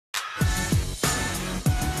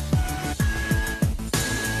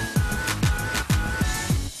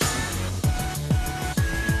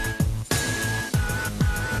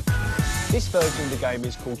version of the game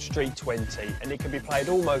is called Street 20 and it can be played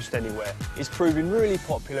almost anywhere. It's proving really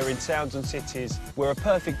popular in towns and cities where a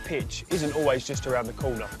perfect pitch isn't always just around the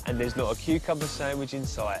corner and there's not a cucumber sandwich in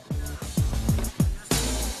sight.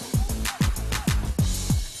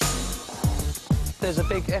 There's a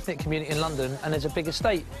big ethnic community in London and there's a big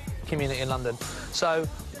estate community in London. So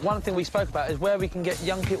one thing we spoke about is where we can get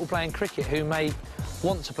young people playing cricket who may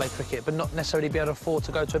want to play cricket but not necessarily be able to afford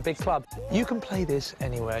to go to a big club. You can play this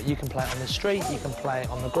anywhere. You can play it on the street, you can play it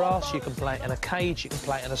on the grass, you can play it in a cage, you can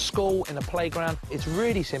play it in a school, in a playground. It's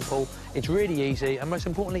really simple, it's really easy, and most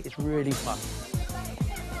importantly, it's really fun.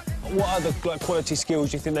 What other quality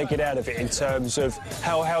skills do you think they get out of it in terms of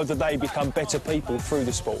how do they become better people through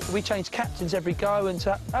the sport? We change captains every go, and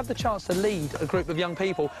to have the chance to lead a group of young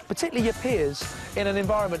people, particularly your peers, in an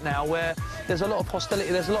environment now where there's a lot of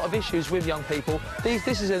hostility, there's a lot of issues with young people.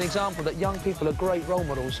 This is an example that young people are great role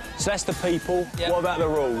models. So that's the people. Yep. What about the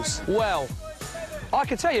rules? Well, I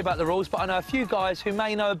can tell you about the rules, but I know a few guys who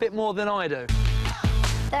may know a bit more than I do.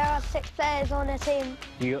 There are 6 players on a team.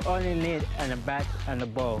 You only need a bat and a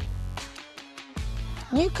ball.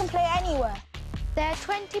 You can play anywhere. There are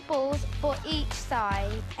 20 balls for each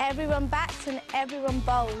side. Everyone bats and everyone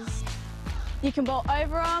bowls. You can bowl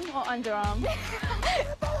overarm or underarm.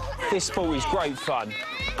 This sport is great fun.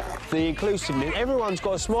 The inclusiveness, everyone's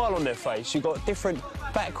got a smile on their face. You've got different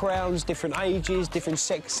backgrounds, different ages, different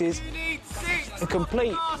sexes. A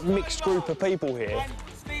complete mixed group of people here.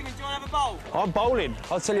 Stephen, do you want to have a bowl? I'm bowling.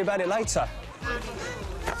 I'll tell you about it later.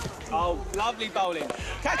 Oh, lovely bowling.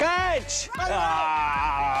 Catch!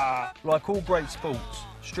 Ah! Like all great sports,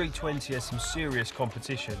 Street 20 has some serious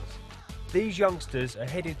competitions. These youngsters are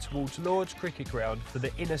headed towards Lord's Cricket Ground for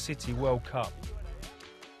the Inner City World Cup.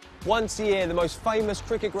 Once a year, the most famous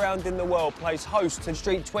cricket ground in the world plays host to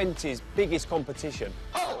Street 20's biggest competition.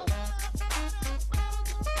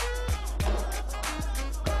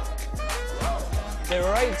 There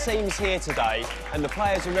are 8 teams here today, and the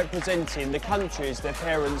players are representing the countries their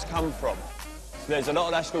parents come from. So there's a lot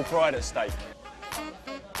of national pride at stake.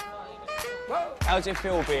 How does it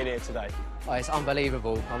feel being here today? Oh, it's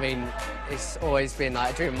unbelievable. I mean, it's always been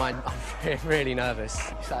like a dream of mine. I'm really nervous.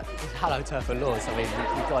 It's like it's Hello Turf and Lords. I mean,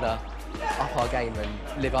 we've got to up our game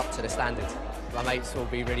and live up to the standard. My mates will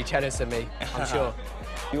be really jealous of me, I'm sure.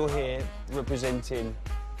 You're here representing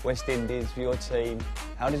West Indies for your team.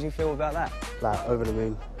 How did you feel about that? Like, over the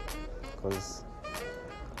moon, because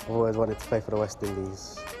I've always wanted to play for the West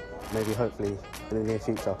Indies. Maybe, hopefully, in the near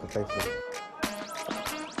future I could play for them.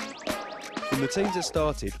 From the teams that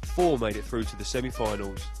started, 4 made it through to the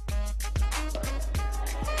semi-finals.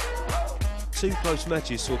 2 close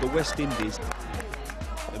matches saw the West Indies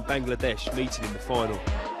and Bangladesh meeting in the final.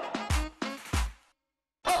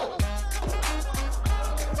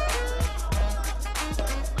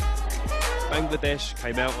 Bangladesh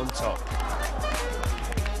came out on top.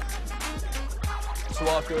 So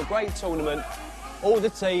after a great tournament, all the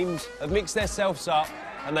teams have mixed themselves up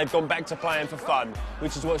and they've gone back to playing for fun,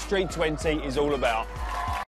 which is what Street 20 is all about.